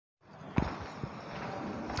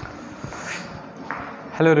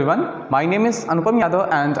Hello everyone, my name is Anupam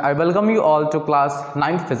Yadav and I welcome you all to class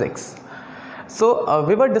 9th physics. So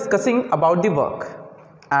we were discussing about the work,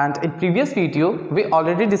 and in previous video we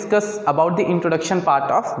already discussed about the introduction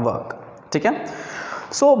part of work. ठीक है,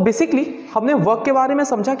 so basically हमने work के बारे में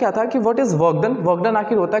समझा क्या था कि what is work done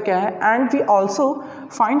आखिर होता क्या है, and we also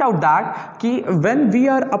find out that कि when we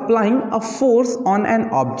are applying a force on an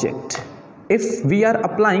object, if we are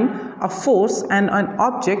applying a force on an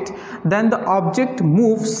object, then the object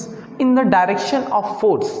moves in the direction of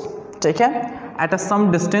force. ठीक है, at a some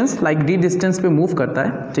distance like d distance पे move करता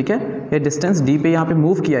है. ठीक है, ये distance d पे यहाँ पे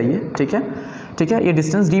move किया ये. ठीक है, ये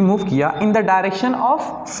distance d move किया in the direction of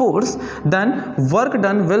force, then work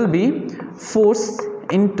done will be force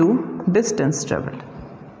into distance traveled.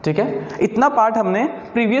 ठीक है, इतना पार्ट हमने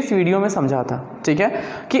प्रीवियस वीडियो में समझा था. ठीक है,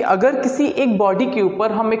 कि अगर किसी एक बॉडी के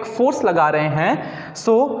ऊपर हम एक फोर्स लगा रहे हैं,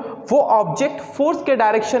 सो वो ऑब्जेक्ट फोर्स के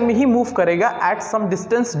डायरेक्शन में ही मूव करेगा at some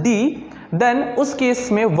distance d, then उस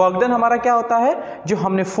केस में वर्क डन हमारा क्या होता है, जो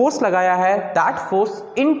हमने फोर्स लगाया है that force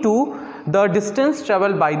into the distance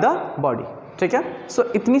travel by the body. ठीक है,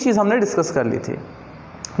 सो इतनी चीज हमने डिस्कस कर ली थी.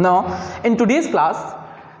 Now in today's class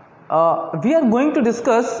we are going to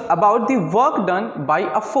discuss about the work done by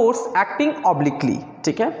a force acting obliquely.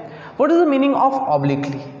 ठीक है, what is the meaning of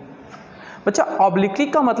obliquely? बच्चा, obliquely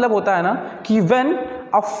का मतलब होता है ना कि when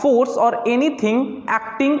a force or anything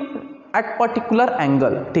acting at particular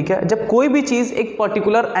angle. ठीक है, जब कोई भी चीज एक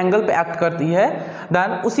particular angle पे act करती है, then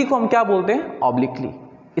उसी को हम क्या बोलते हैं, obliquely.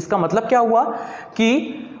 इसका मतलब क्या हुआ कि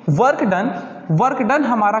work done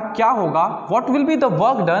हमारा क्या होगा, what will be the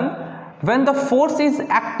work done when the force is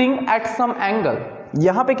acting at some angle.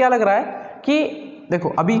 यहाँ पे क्या लग रहा है कि देखो,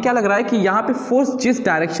 अभी क्या लग रहा है कि यहाँ पे फोर्स जिस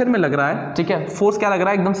डायरेक्शन में लग रहा है, ठीक है, फोर्स क्या लग रहा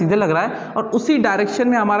है, एकदम सीधे लग रहा है, और उसी डायरेक्शन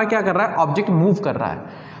में हमारा क्या कर रहा है, ऑब्जेक्ट मूव कर रहा है.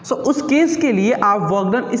 सो उस केस के लिए आप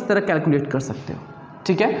वर्क डन इस तरह कैलकुलेट कर सकते हो.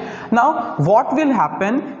 ठीक है, नाउ व्हाट विल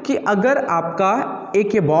हैपन कि अगर आपका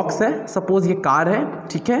एक ये बॉक्स है, सपोज ये कार है,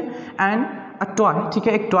 ठीक है, एंड अ टॉय, ठीक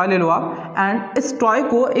है, एक टॉय ले लो आप, एंड इस टॉय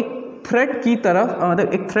को एक थ्रेड की तरफ,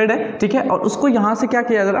 मतलब एक थ्रेड है, ठीक है, और उसको यहाँ से क्या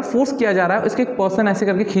किया जा रहा है, फोर्स किया जा रहा है, इसको एक पर्सन ऐसे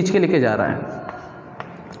करके खींच के लेके जा रहा है.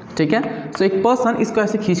 ठीक है, सो एक पर्सन इसको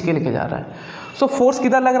ऐसे खींच के लेके जा रहा है. सो फोर्स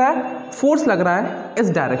किधर लग रहा है, फोर्स लग रहा है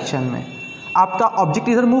इस डायरेक्शन में. आपका ऑब्जेक्ट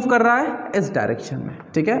इधर मूव कर रहा है इस डायरेक्शन में.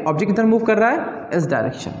 ठीक है, ऑब्जेक्ट इधर मूव कर रहा है इस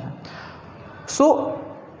डायरेक्शन में. सो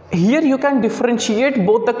here you can differentiate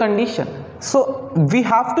both the condition. So we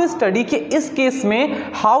have to study कि इस केस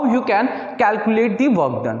में how you can calculate the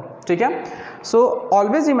work done. ठीक है, so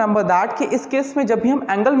always remember that कि इस केस में जब भी हम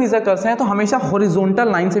एंगल मेजर करते हैं तो हमेशा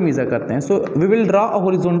हॉरिजॉन्टल लाइन से मेजर करते हैं. So we will draw a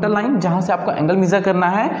horizontal line जहां से आपको एंगल मेजर करना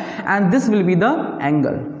है, and this will be the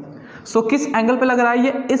angle. सो किस एंगल पे लग रहा है,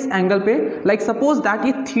 ये इस एंगल पे, लाइक सपोज दैट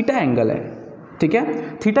ये थीटा एंगल है. ठीक है,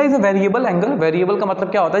 theta is a variable angle. Variable का मतलब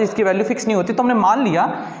क्या होता है, जिसकी वैल्यू फिक्स नहीं होती. तो हमने मान लिया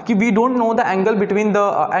कि we don't know the angle between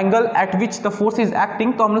the angle eight which the force is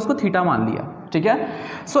acting, तो हमने उसको थीटा मान लिया. ठीक है,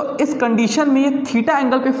 सो इस कंडीशन में ये थीटा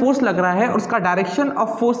एंगल पे फोर्स लग रहा है और उसका डायरेक्शन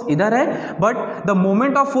ऑफ फोर्स इधर है, but the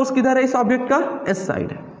moment of force किधर है, इस ऑब्जेक्ट का इस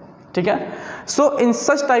साइड है. ठीक है, सो इन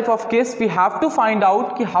such type of case we have to find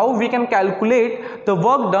out कि how we can calculate the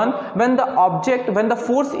work done when the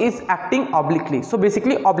force is acting obliquely. So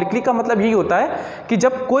basically obliquely का मतलब यही होता है कि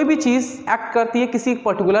जब कोई भी चीज एक्ट करती है किसी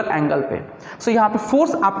पर्टिकुलर एंगल पे, सो यहाँ पे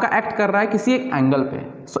फोर्स आपका एक्ट कर रहा है किसी एक एंगल पे,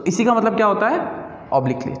 सो इसी का मतलब क्या होता है,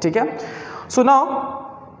 ऑब्लिकली. ठीक है, सो नाउ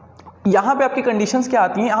यहाँ पे आपकी कंडीशंस क्या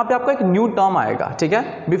आती हैं, यहाँ पे आपका एक न्यू टर्म आएगा. ठीक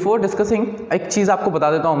है, बिफोर डिस्कसिंग एक चीज़ आपको बता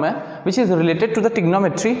देता हूँ मैं, which is related to the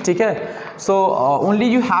trigonometry. ठीक है, so only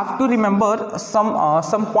you have to remember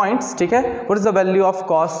some points. ठीक है, what is the value of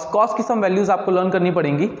cos, cos की सम वैल्यूज आपको लर्न करनी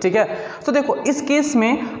पड़ेंगी. ठीक है, तो देखो इस केस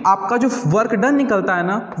में आपका जो वर्क डन निकलता है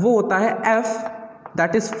ना, वो होता है F,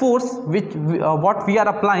 that is force which what we are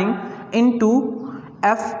applying into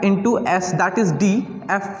F into S, that is D,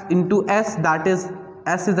 F into S, that is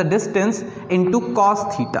S is the distance into cos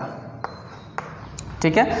theta.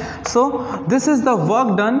 ठीक है, so this is the work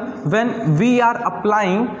done when we are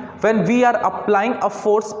applying a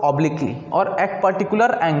force obliquely or at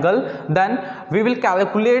particular angle, then we will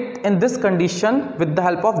calculate in this condition with the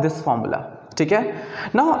help of this formula. ठीक है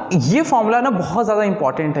ना, ये formula ना बहुत ज़्यादा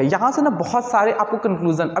important है. यहाँ से ना बहुत सारे आपको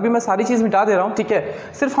कंक्लूजन, अभी मैं सारी चीज़ मिटा दे रहा हूँ. ठीक है,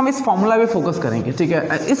 सिर्फ हम इस फॉर्मूला पे फोकस करेंगे. ठीक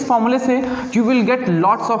है, इस फॉर्मूले से you will get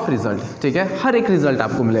lots of result. ठीक है, हर एक रिजल्ट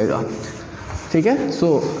आपको मिलेगा. ठीक है,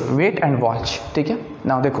 सो वेट एंड वॉच. ठीक है,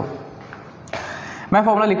 नाउ देखो मैं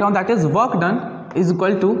फॉर्मूला लिख रहा हूँ, that is work done is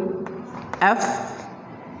equal to F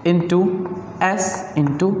into S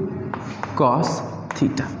into cos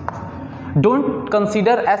theta. Don't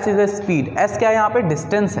consider S is a speed. S क्या है यहाँ पे,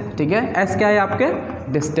 डिस्टेंस है. ठीक है, एस क्या है आपके,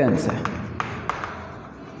 डिस्टेंस है.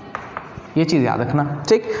 ये चीज़ याद रखना,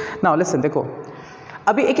 ठीक। नाउ लिसन, देखो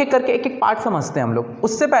अभी एक एक करके एक एक पार्ट समझते हैं हम लोग।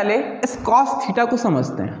 उससे पहले इस कॉस थीटा को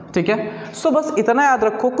समझते हैं, ठीक है। सो बस इतना याद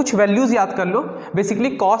रखो, कुछ वैल्यूज याद कर लो। Basically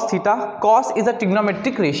cos theta, cos is a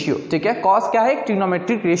trigonometric ratio, ठीक है। कॉस क्या है? एक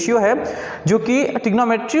ट्रिग्नोमेट्रिक रेशियो है, जो कि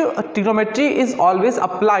trigonometry is always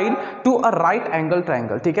applied to a right angle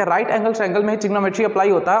triangle, ठीक है। राइट एंगल ट्रायंगल में ट्रिग्नोमेट्री अप्लाई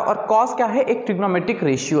होता है, और कॉस क्या है? एक ट्रिग्नोमेट्रिक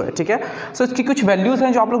रेशियो है, ठीक है। सो इसकी कुछ वैल्यूज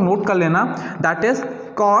हैं जो आप लोग नोट कर लेना। दैट इज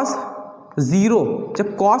कॉस 0,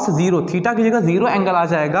 जब कॉस 0 थीटा की जगह 0 एंगल आ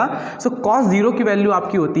जाएगा, सो कॉस 0 की वैल्यू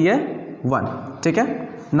आपकी होती है 1, ठीक है।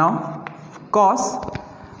 नाउ कॉस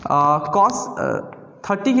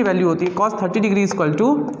 30 की वैल्यू होती है, cos 30 degree is equal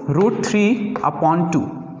to √3/2,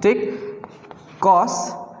 ठीक। Cos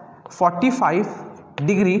 45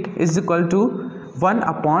 degree is equal to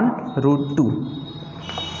 1/√2।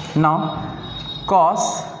 Now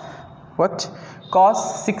cos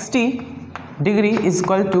 60 degree is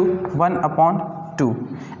equal to 1/2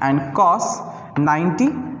 and cos 90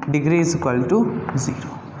 degree is equal to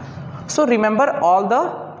 0. So remember all the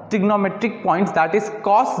trigonometric points, that is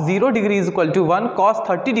cos 0 degree is equal to 1, cos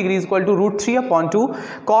 30 degree is equal to √3/2,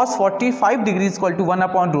 cos 45 degree is equal to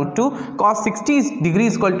 1/2, cos 60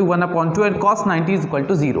 degree is equal to 1/2 and cos 90 is equal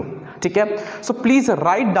to 0, ठीक है। So please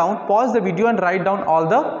write down, pause the video and write down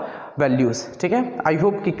all the values, ठीक है। I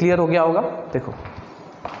hope कि clear हो गया होगा। देखो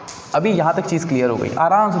अभी यहाँ तक चीज़ क्लियर हो गई,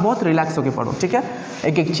 आराम से बहुत रिलैक्स होकर पढ़ो, ठीक है।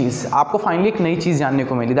 एक एक चीज़ आपको फाइनली एक नई चीज़ जानने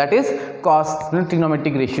को मिली, that is cos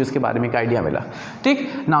trigonometric ratios के बारे में एक आइडिया मिला,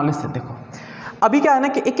 ठीक। नाउ लिसन, देखो अभी क्या है ना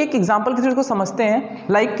कि एक एक एग्जांपल के थ्रू को समझते हैं।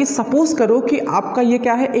 लाइक कि सपोज करो कि आपका ये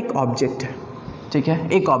क्या है, एक ऑब्जेक्ट है, ठीक है,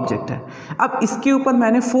 एक ऑब्जेक्ट है। अब इसके ऊपर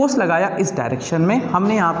मैंने फोर्स लगाया इस डायरेक्शन में,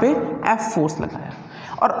 हमने यहाँ पे F फोर्स लगाया,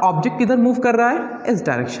 और ऑब्जेक्ट किधर मूव कर रहा है? इस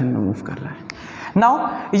डायरेक्शन में मूव कर रहा है। नाउ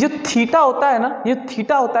ये जो थीटा होता है ना, ये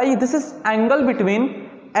थीटा होता है, ये this is angle between,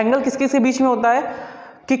 angle किसके के बीच में होता है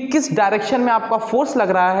कि किस डायरेक्शन में आपका फोर्स लग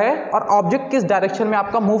रहा है और ऑब्जेक्ट किस डायरेक्शन में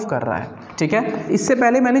आपका मूव कर रहा है, ठीक है। इससे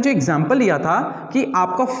पहले मैंने जो एग्जांपल लिया था कि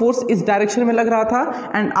आपका फोर्स इस डायरेक्शन में लग रहा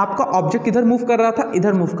था एंड आपका ऑब्जेक्ट इधर मूव कर रहा था,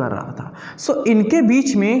 इधर मूव कर रहा था। सो इनके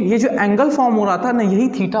बीच में ये जो एंगल फॉर्म हो रहा था ना, यही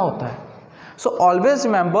थीटा होता है। So always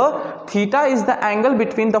remember theta is the angle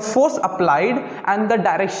between the force applied and the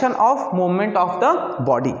direction of movement of the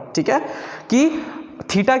body, ठीक है। कि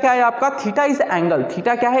थीटा क्या है आपका? थीटा इज एंगल,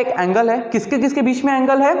 थीटा क्या है? एक एंगल है। किसके किसके बीच में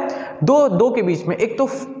एंगल है? दो के बीच में। एक तो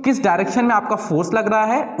किस डायरेक्शन में आपका फोर्स लग रहा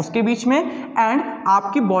है उसके बीच में, एंड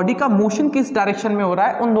आपकी बॉडी का मोशन किस डायरेक्शन में हो रहा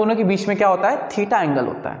है, उन दोनों के बीच में क्या होता है? थीटा एंगल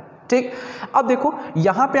होता है, ठीक। अब देखो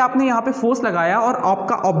यहाँ पे आपने यहाँ पे फोर्स लगाया और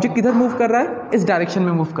आपका ऑब्जेक्ट इधर मूव कर रहा है, इस डायरेक्शन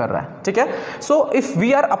में मूव कर रहा है, ठीक है। So if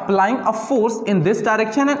we are applying a force in this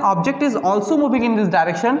direction and object is also moving in this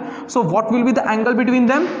direction, so what will be the angle between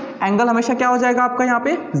them? Angle हमेशा क्या हो जाएगा आपका? यहाँ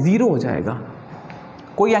पे 0 हो जाएगा,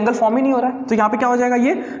 कोई एंगल फॉर्म ही नहीं हो रहा है, तो यहाँ पे क्या हो जाएगा?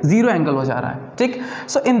 ये 0 एंगल हो जा रहा है, ठीक।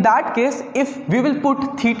 सो in that case if we will put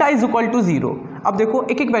theta is equal to 0, अब देखो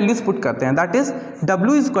एक एक वैल्यूज पुट करते हैं। That is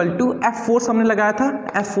W is equal to F force हमने लगाया था,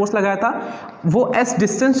 F फोर्स लगाया था, वो S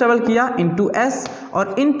डिस्टेंस ट्रेवल किया इंटू S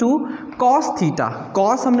और इंटू कॉस थीटा,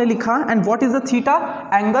 कॉस हमने लिखा, and what is the theta?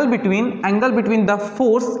 Angle between the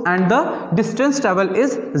force and the distance travel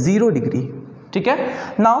is 0 degree, ठीक है।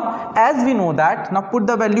 Now as we know that, now put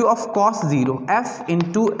the value of cos 0, F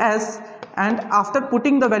into S, and after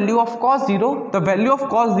putting the value of cos 0, the value of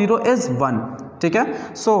cos 0 is 1, ठीक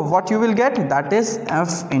है। So what you will get? That is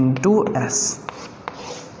F into S।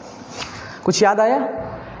 कुछ याद आया?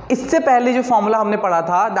 इससे पहले जो formula हमने पढ़ा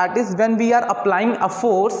था, that is when we are applying a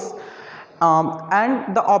force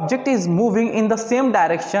and the object is moving in the same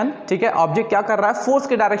direction, ठीक है। ऑब्जेक्ट क्या कर रहा है? फोर्स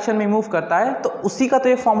के डायरेक्शन में मूव करता है, तो उसी का तो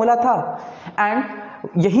ये फॉर्मूला था, एंड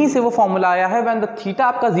यहीं से वो फॉर्मूला आया है। व्हेन द थीटा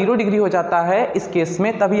आपका 0 डिग्री हो जाता है इस केस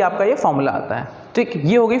में, तभी आपका ये फॉर्मूला आता है, ठीक।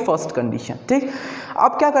 ये हो गई फर्स्ट कंडीशन, ठीक।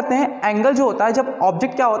 अब क्या करते हैं? एंगल जो होता है, जब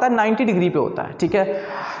ऑब्जेक्ट क्या होता है? 90 डिग्री पे होता है, ठीक है।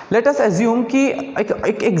 लेट अस एज्यूम कि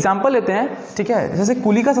एक एग्जांपल लेते हैं, ठीक है। जैसे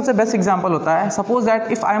कूली का सबसे बेस्ट एग्जांपल होता है, suppose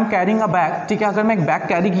that if I am carrying a bag, ठीक है। अगर मैं एक बैग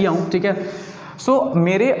कैरी किया हूँ, ठीक है, सो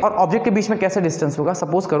मेरे और ऑब्जेक्ट के बीच में कैसे डिस्टेंस होगा?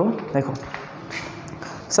 सपोज करो, देखो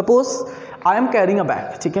suppose I am carrying a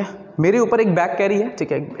bag, ठीक है। मेरे ऊपर एक बैग कैरी है,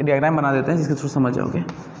 ठीक है। डायग्राम बना देते हैं जिसके थ्रू समझ जाओगे,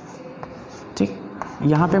 ठीक।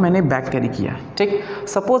 यहाँ पे मैंने बैग कैरी किया है, ठीक।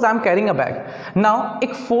 Suppose I am carrying a bag. Now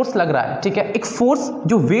एक फोर्स लग रहा है, ठीक है। एक फोर्स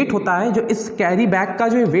जो वेट होता है, जो इस कैरी बैग का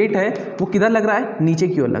जो वेट है, वो किधर लग रहा है? नीचे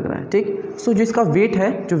की ओर लग रहा है, ठीक। सो जो इसका वेट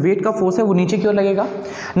है, जो वेट का फोर्स है, वो नीचे की ओर लगेगा।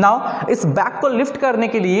 नाउ इस बैग को लिफ्ट करने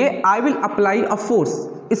के लिए I will apply a force.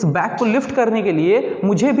 इस बैग को लिफ्ट करने के लिए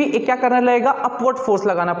मुझे भी एक क्या करना लगेगा? अपवर्ड फोर्स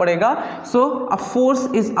लगाना पड़ेगा। सो a force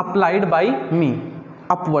is applied by me,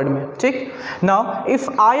 upward में, ठीक। Now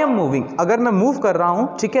if I am moving, अगर मैं मूव कर रहा हूं,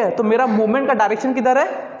 ठीक है, तो मेरा मूवमेंट का डायरेक्शन किधर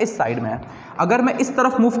है, इस साइड में है। अगर मैं इस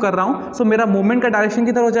तरफ मूव कर रहा हूं तो मेरा मूवमेंट का डायरेक्शन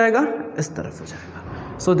किधर हो जाएगा, इस तरफ हो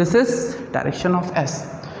जाएगा। So this is direction of S.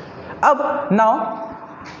 अब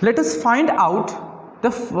now let us find out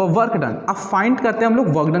the work done. अब फाइंड करते हैं हम लोग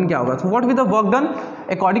वर्क डन क्या होगा। तो what with the work done,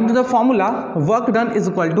 according to the formula work done is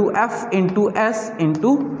equal to F into S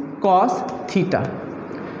into cos theta.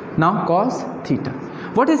 Now cos theta,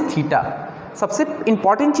 what is theta, सबसे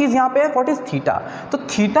important चीज यहाँ पे है व्हाट इज थीटा। तो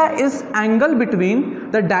theta is angle between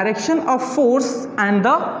the direction of force and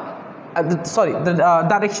the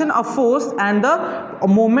direction of force and the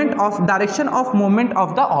moment of direction of moment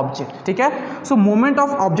of the object, ठीक है। सो moment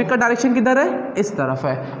of object का direction किधर है, इस तरफ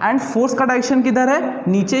है, एंड फोर्स का डायरेक्शन किधर है,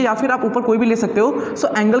 नीचे, या फिर आप ऊपर कोई भी ले सकते हो। सो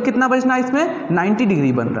एंगल कितना बचना है इसमें, 90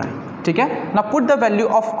 डिग्री बन रहा है, ठीक है। Now put the value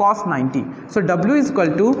of cos 90। So W is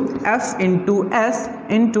equal to F into S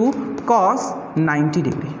into cos 90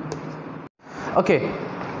 degree. Okay,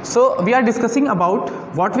 so we are discussing about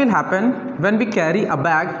what will happen when we carry a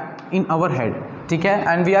bag in our head, ठीक है,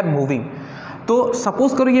 and we are moving. तो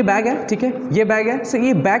suppose करो ये bag है, ठीक है, ये bag है। सो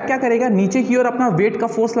ये बैग क्या करेगा, नीचे की ओर अपना वेट का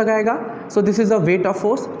फोर्स लगाएगा। So this is a weight of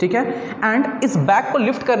force, ठीक है। एंड इस बैग को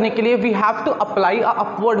लिफ्ट करने के लिए we have to apply a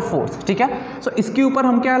upward force, ठीक है। सो इसके ऊपर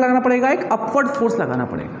हम क्या लगाना पड़ेगा, एक अपवर्ड फोर्स लगाना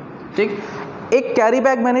पड़ेगा, ठीक। एक कैरी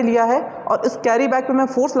बैग मैंने लिया है और इस कैरी बैग पे मैं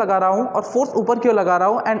फोर्स लगा रहा हूँ और फोर्स ऊपर की ओर लगा रहा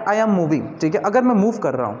हूँ, एंड आई एम मूविंग, ठीक है। अगर मैं मूव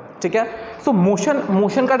कर रहा हूँ, ठीक है, सो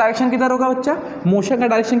मोशन का डायरेक्शन किधर होगा बच्चा, मोशन का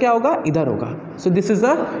डायरेक्शन क्या होगा, इधर होगा। So this is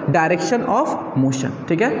the direction of motion,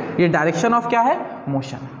 ठीक है, ये डायरेक्शन ऑफ क्या है,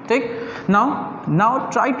 मोशन, ठीक। Now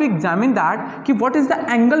try to examine that कि what is the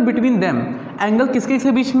angle between them, angle किसके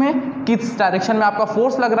के बीच में, किस डायरेक्शन में आपका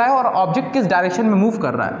फोर्स लग रहा है और ऑब्जेक्ट किस डायरेक्शन में मूव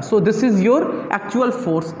कर रहा है। So this is your actual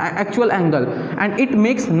force, actual angle, and it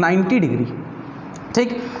makes 90 degree,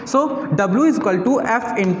 ठीक। सो W is equal to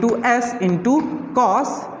F into S into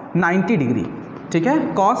cos 90 degree, ठीक है,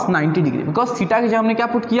 cos 90 डिग्री, बिकॉज थीटा की जगह हमने क्या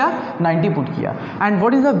पुट किया, 90 पुट किया। And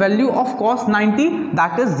what is the value of cos 90,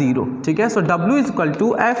 that is 0, ठीक है। सो W is equal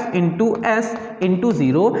to F into S into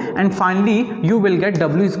 0, and finally you will get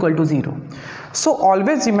W is equal to 0. So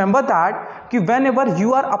always remember that कि whenever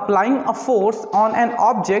you are applying a force on an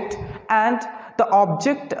object and the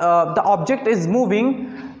object is moving,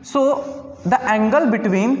 so the angle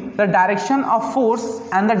between the direction of force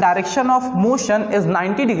and the direction of motion is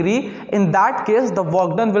 90 degree. In that case the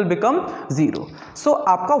work done will become 0. So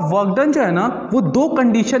आपका work done जो है ना वो दो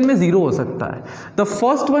condition में 0 हो सकता है. The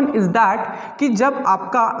first one is that कि जब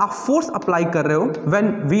आपका आप फोर्स अप्लाई कर रहे हो,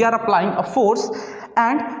 when we are applying a force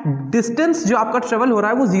and distance जो आपका ट्रेवल हो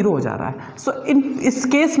रहा है वो 0 हो जा रहा है. सो इस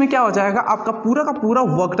केस में क्या हो जाएगा, आपका पूरा का पूरा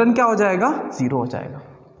वर्क डन क्या हो जाएगा, 0 हो जाएगा.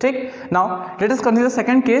 ठीक. Now let us consider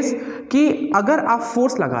second case कि अगर आप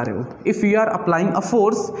फोर्स लगा रहे हो, if you are applying a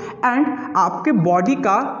force and आपके बॉडी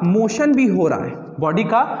का मोशन भी हो रहा है, बॉडी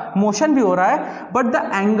का मोशन भी हो रहा है, बट द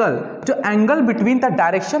एंगल, जो angle between the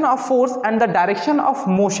direction of force and the direction of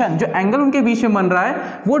motion, जो एंगल उनके बीच में बन रहा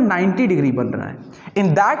है वो 90 डिग्री बन रहा है.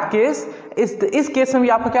 इन दैट केस, इस केस में भी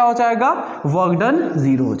आपका क्या हो जाएगा, वर्क डन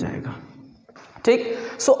 0 हो जाएगा. ठीक.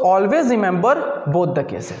 So always remember both the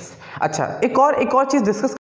cases. अच्छा, एक और चीज डिस्कस